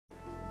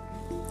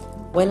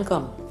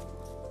Welcome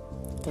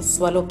to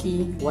Swallow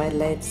Caye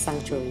Wildlife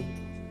Sanctuary,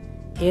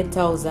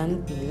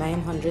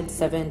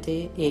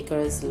 8,970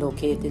 acres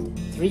located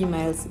 3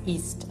 miles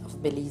east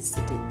of Belize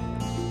City.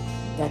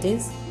 That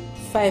is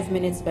 5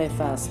 minutes by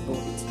fast boat.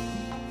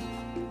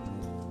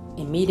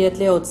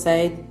 Immediately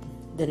outside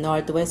the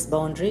northwest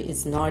boundary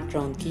is North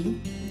Round Caye,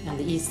 and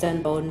the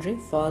eastern boundary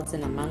falls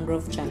in a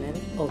mangrove channel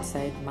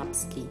outside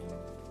Maps Caye.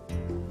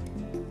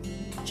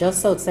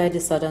 Just outside the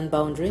southern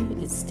boundary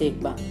is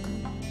Stake Bank.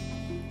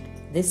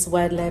 This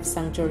wildlife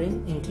sanctuary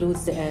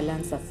includes the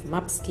islands of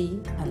Maps Caye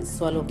and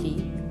Swallow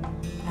Caye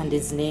and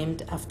is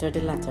named after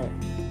the latter.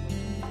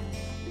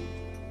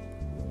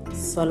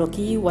 Swallow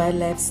Caye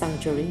Wildlife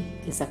Sanctuary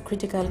is a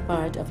critical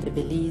part of the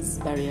Belize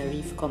Barrier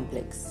Reef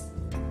Complex.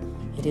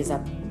 It is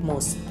a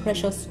most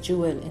precious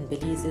jewel in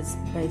Belize's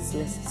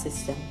priceless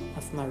system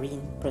of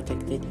marine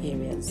protected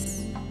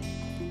areas.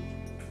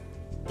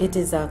 It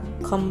is a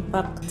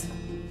compact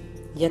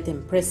yet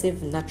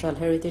impressive natural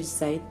heritage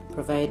site,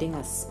 providing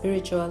a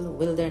spiritual,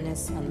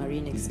 wilderness and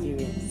marine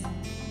experience.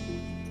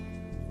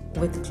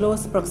 With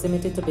close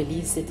proximity to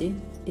Belize City,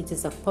 it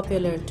is a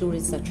popular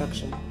tourist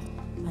attraction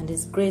and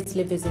is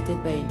greatly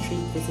visited by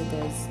intrigued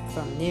visitors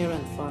from near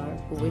and far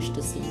who wish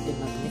to see the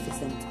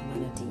magnificent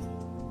manatee.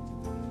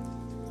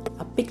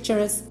 A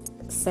picturesque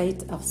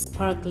site of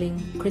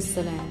sparkling,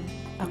 crystalline,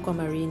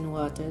 aquamarine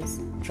waters,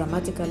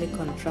 dramatically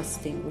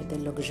contrasting with the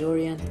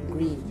luxuriant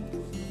green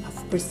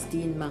of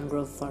pristine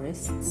mangrove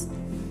forests,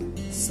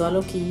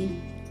 Swallow Caye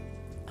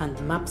and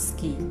Maps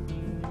Caye,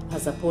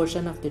 as a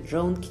portion of the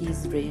Drowned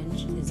Cays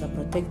range, is a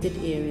protected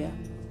area,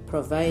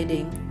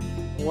 providing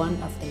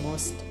one of the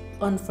most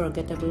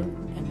unforgettable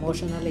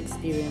emotional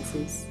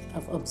experiences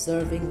of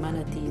observing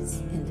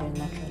manatees in their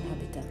natural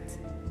habitat.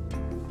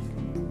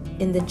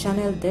 In the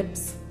channel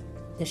depths,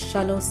 the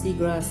shallow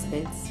seagrass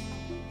beds,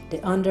 the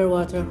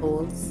underwater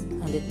holes,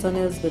 and the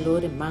tunnels below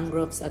the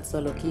mangroves at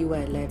Swallow Caye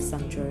Wildlife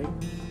Sanctuary,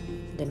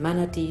 the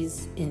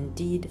manatees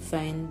indeed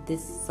find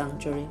this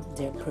sanctuary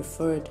their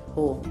preferred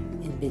home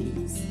in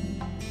Belize.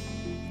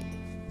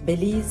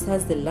 Belize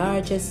has the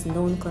largest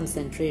known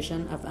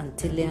concentration of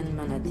Antillean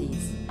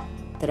manatees,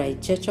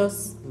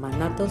 Trichechus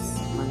manatus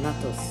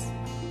manatus,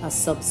 a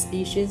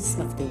subspecies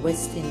of the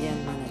West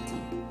Indian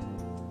manatee.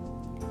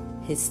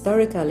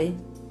 Historically,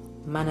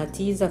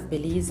 manatees of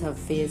Belize have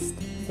faced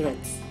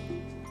threats.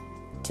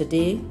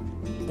 Today,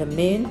 the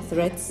main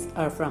threats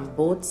are from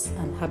boats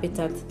and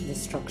habitat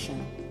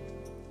destruction.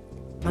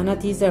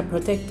 Manatees are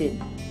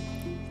protected.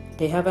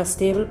 They have a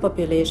stable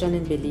population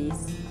in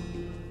Belize,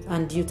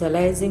 and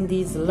utilizing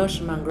these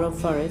lush mangrove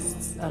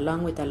forests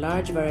along with a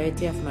large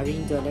variety of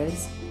marine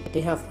dwellers,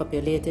 they have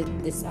populated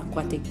this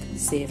aquatic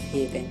safe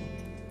haven.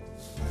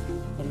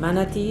 The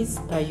manatees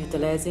are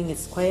utilizing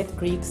its quiet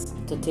creeks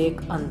to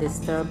take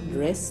undisturbed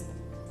rest,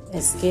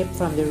 escape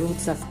from the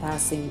routes of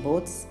passing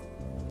boats,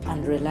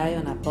 and rely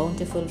on a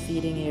bountiful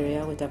feeding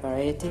area with a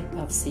variety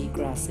of sea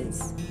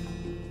grasses.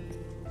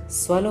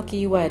 Swallow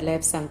Caye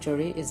Wildlife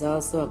Sanctuary is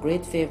also a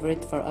great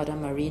favorite for other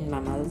marine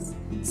mammals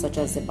such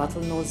as the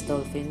bottlenose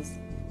dolphins,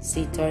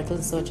 sea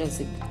turtles such as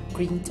the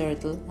green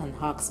turtle and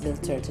hawksbill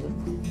turtle,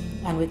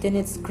 and within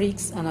its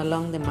creeks and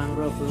along the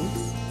mangrove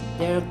routes,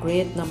 there are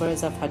great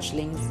numbers of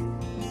hatchlings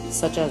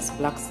such as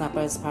black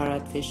snappers,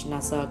 parrotfish,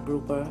 Nassau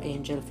grouper,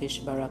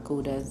 angelfish,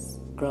 barracudas,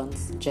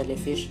 grunts,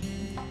 jellyfish,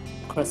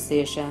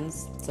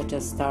 crustaceans such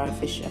as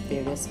starfish of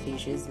various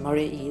species,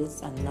 moray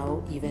eels, and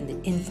now even the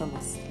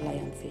infamous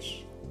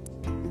lionfish.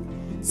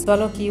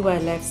 Swallow Caye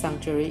Wildlife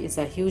Sanctuary is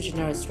a huge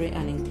nursery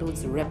and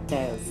includes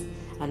reptiles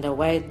and a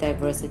wide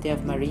diversity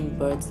of marine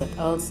birds that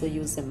also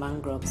use the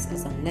mangroves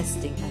as a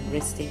nesting and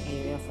resting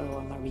area for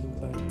our marine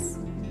birds.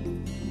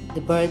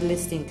 The bird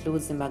list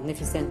includes the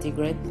magnificent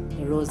egret,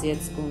 the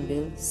roseate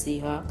spoonbill,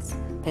 seahawks,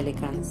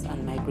 pelicans,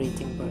 and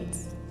migrating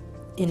birds.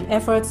 In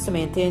efforts to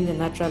maintain the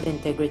natural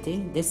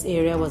integrity, this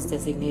area was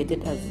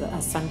designated as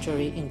a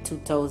sanctuary in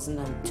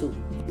 2002.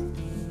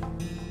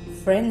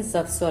 Friends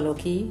of Swallow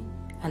Caye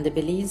and the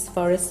Belize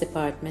Forest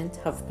Department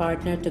have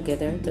partnered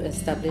together to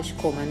establish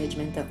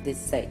co-management of this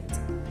site.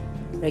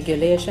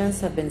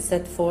 Regulations have been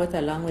set forth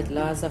along with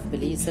laws of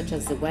Belize such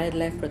as the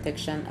Wildlife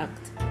Protection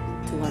Act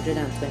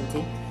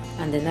 220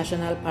 and the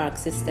National Park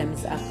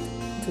Systems Act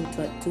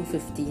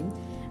 215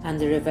 and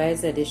the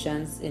revised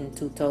editions in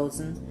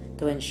 2000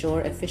 to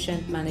ensure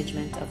efficient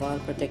management of all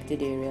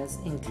protected areas,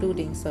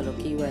 including Swallow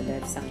Caye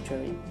Wildlife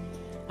Sanctuary,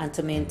 and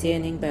to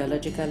maintaining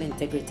biological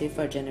integrity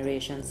for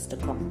generations to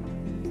come.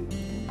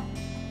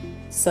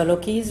 Swallow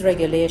Caye's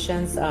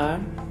regulations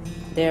are: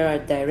 there are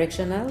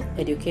directional,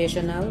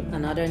 educational,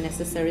 and other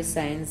necessary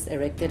signs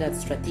erected at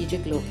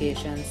strategic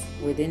locations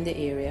within the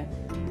area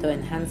to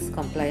enhance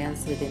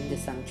compliance within the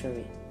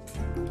sanctuary.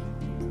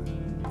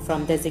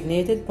 From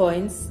designated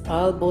points,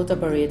 all boat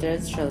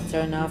operators shall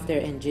turn off their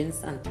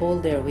engines and pole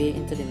their way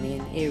into the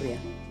main area.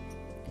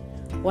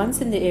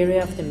 Once in the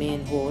area of the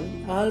main hole,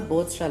 all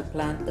boats shall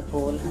plant the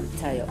pole and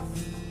tie up.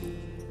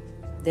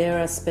 There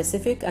are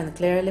specific and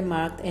clearly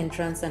marked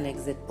entrance and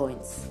exit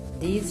points.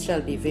 These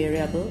shall be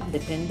variable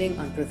depending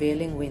on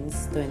prevailing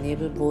winds to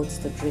enable boats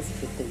to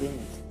drift with the wind.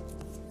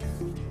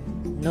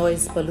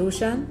 Noise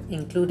pollution,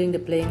 including the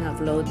playing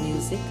of loud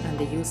music and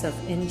the use of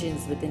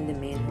engines within the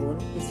main hole,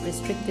 is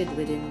restricted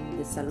within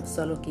the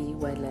Swallow Caye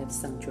Wildlife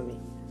Sanctuary.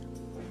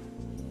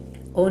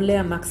 Only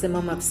a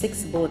maximum of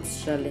 6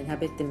 boats shall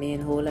inhabit the main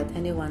hole at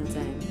any one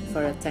time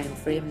for a time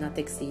frame not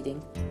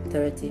exceeding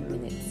 30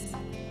 minutes.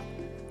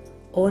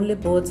 Only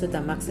boats with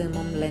a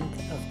maximum length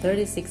of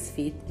 36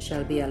 feet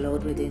shall be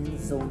allowed within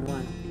Zone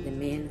 1, the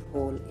main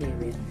hole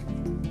area.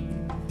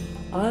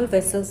 All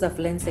vessels of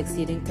lengths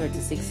exceeding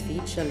 36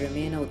 feet shall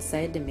remain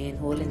outside the main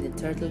hole in the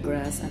turtle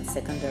grass and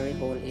secondary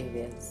hole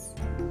areas.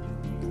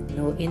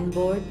 No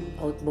inboard,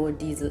 outboard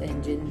diesel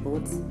engine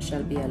boats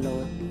shall be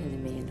allowed in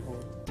the main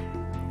hole.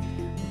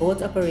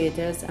 Boat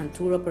operators and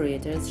tour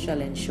operators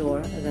shall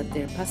ensure that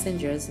their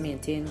passengers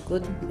maintain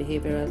good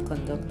behavioral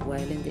conduct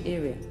while in the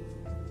area.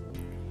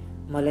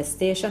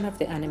 Molestation of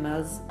the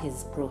animals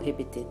is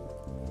prohibited.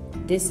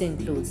 This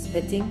includes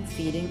petting,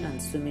 feeding, and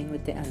swimming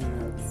with the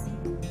animals.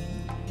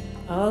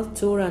 All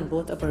tour and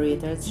boat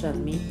operators shall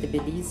meet the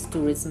Belize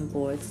Tourism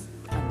Board's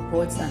and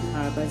Ports and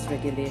Harbors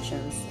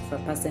regulations for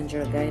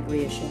passenger guide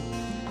ratio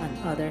and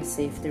other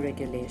safety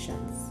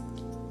regulations.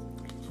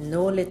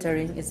 No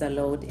littering is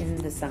allowed in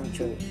the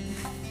sanctuary.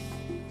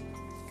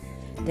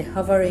 The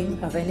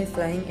hovering of any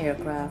flying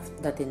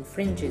aircraft that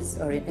infringes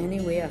or in any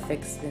way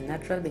affects the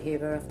natural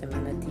behavior of the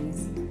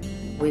manatees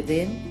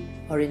within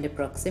or in the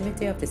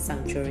proximity of the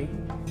sanctuary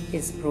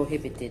is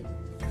prohibited.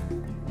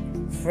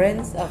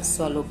 Friends of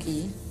Swallow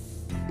Caye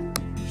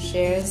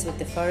shares with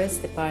the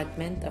Forest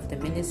Department of the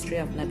Ministry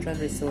of Natural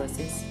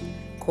Resources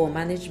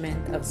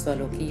co-management of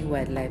Swallow Caye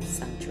Wildlife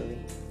Sanctuary.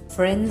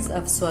 Friends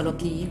of Swallow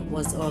Caye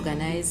was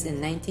organized in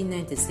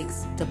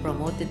 1996 to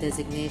promote the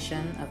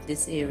designation of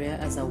this area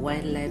as a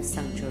wildlife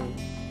sanctuary.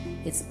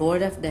 Its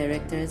board of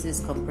directors is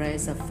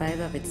comprised of 5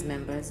 of its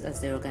members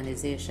as the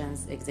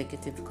organization's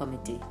executive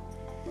committee.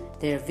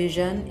 Their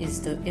vision is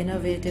to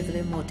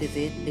innovatively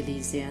motivate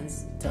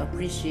Belizeans to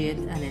appreciate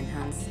and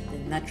enhance the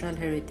natural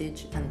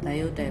heritage and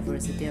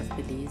biodiversity of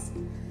Belize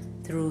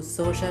through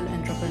social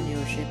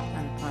entrepreneurship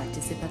and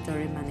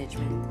participatory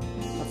management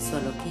of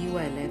Swallow Caye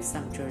Wildlife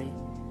Sanctuary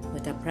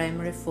with a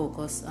primary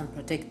focus on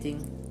protecting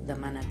the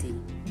manatee.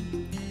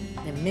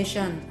 The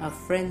mission of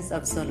Friends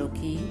of Swallow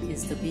Caye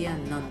is to be a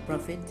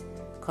non-profit,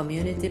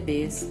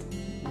 community-based,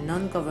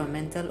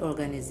 non-governmental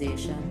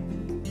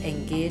organization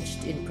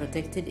engaged in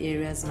protected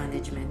areas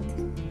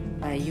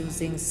management by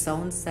using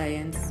sound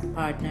science,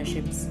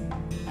 partnerships,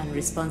 and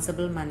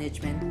responsible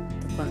management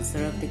to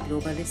conserve the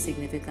globally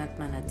significant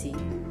manatee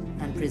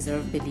and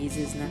preserve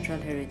Belize's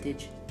natural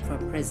heritage for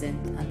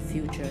present and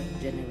future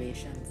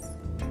generations.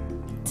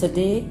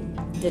 Today,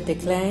 the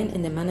decline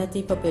in the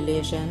manatee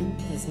population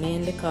is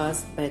mainly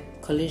caused by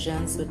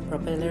collisions with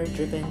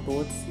propeller-driven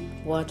boats,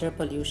 water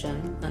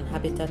pollution, and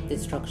habitat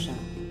destruction.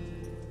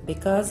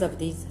 Because of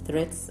these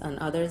threats and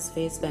others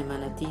faced by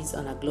manatees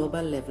on a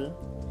global level,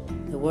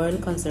 the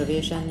World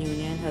Conservation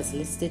Union has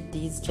listed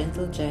these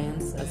gentle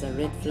giants as a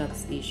red flag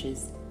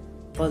species,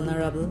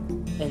 vulnerable,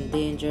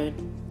 endangered,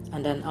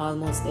 and an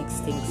almost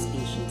extinct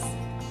species.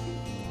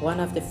 One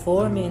of the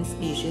 4 main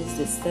species,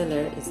 the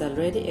stellar, is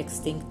already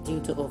extinct due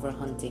to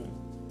overhunting.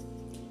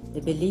 The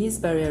Belize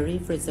Barrier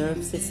Reef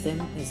Reserve System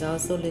is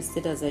also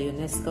listed as a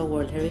UNESCO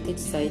World Heritage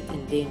Site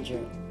in danger.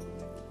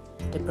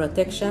 The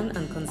protection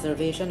and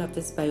conservation of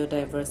this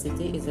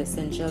biodiversity is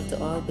essential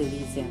to all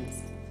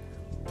Belizeans,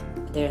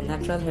 their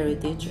natural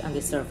heritage, and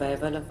the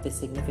survival of the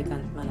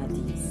significant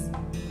manatees.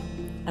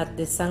 At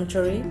the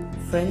sanctuary,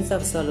 Friends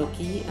of Swallow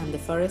Caye and the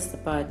Forest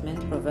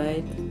Department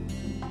provide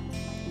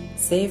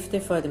safety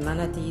for the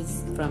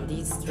manatees from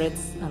these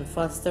threats and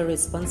foster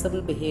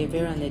responsible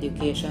behavior and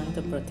education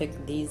to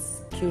protect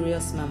these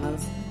curious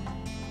mammals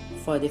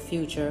for the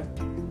future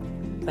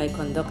by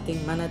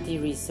conducting manatee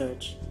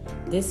research.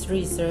 This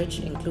research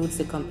includes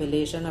the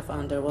compilation of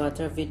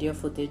underwater video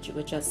footage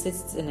which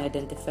assists in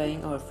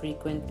identifying our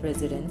frequent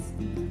residents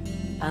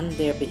and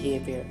their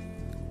behavior.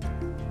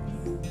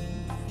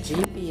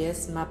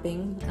 GPS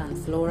mapping and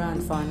flora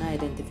and fauna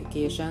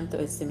identification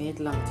to estimate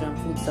long-term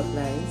food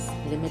supplies,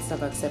 limits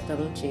of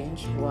acceptable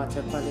change,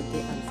 water quality,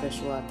 and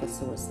freshwater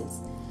sources.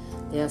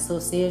 The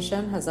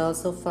association has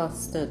also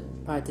fostered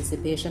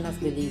participation of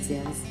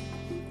Belizeans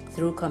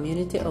through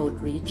community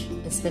outreach,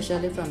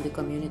 especially from the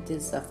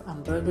communities of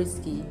Ambergris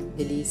Caye,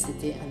 Belize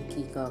City, and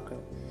Caye,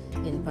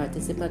 in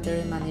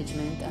participatory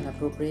management and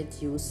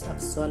appropriate use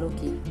of Swallow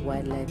Caye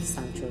Wildlife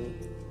Sanctuary.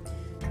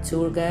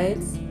 Tour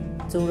guides,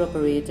 tour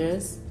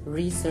operators,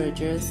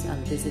 researchers,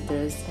 and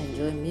visitors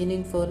enjoy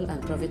meaningful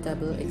and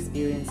profitable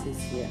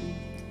experiences here.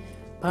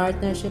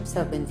 Partnerships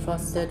have been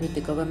fostered with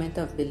the government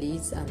of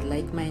Belize and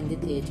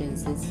like-minded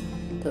agencies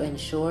to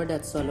ensure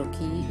that Swallow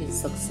Caye is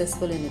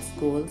successful in its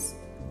goals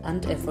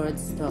and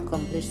efforts to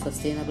accomplish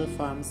sustainable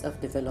forms of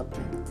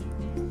development.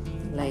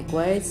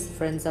 Likewise,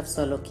 Friends of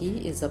Swallow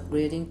Caye is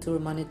upgrading tour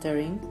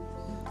monitoring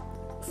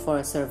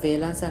for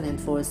surveillance and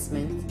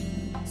enforcement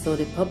so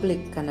the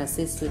public can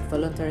assist with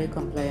voluntary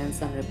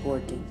compliance and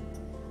reporting.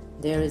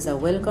 There is a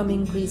welcome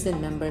increase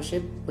in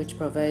membership, which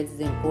provides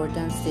the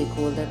important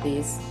stakeholder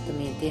base to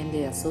maintain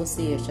the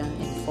association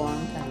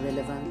informed and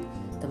relevant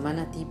to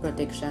manatee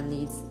protection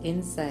needs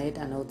inside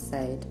and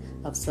outside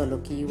of Swallow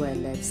Caye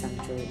Wildlife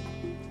Sanctuary.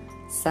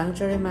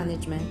 Sanctuary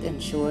management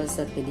ensures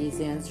that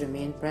Belizeans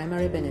remain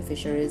primary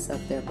beneficiaries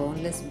of their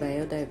boundless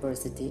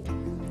biodiversity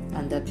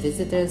and that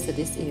visitors to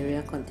this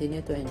area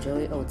continue to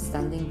enjoy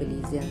outstanding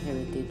Belizean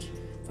heritage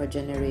for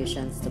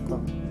generations to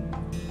come.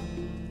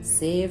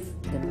 Save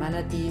the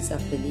manatees of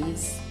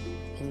Belize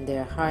in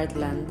their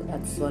heartland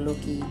at Swallow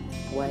Caye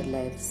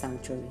Wildlife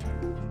Sanctuary.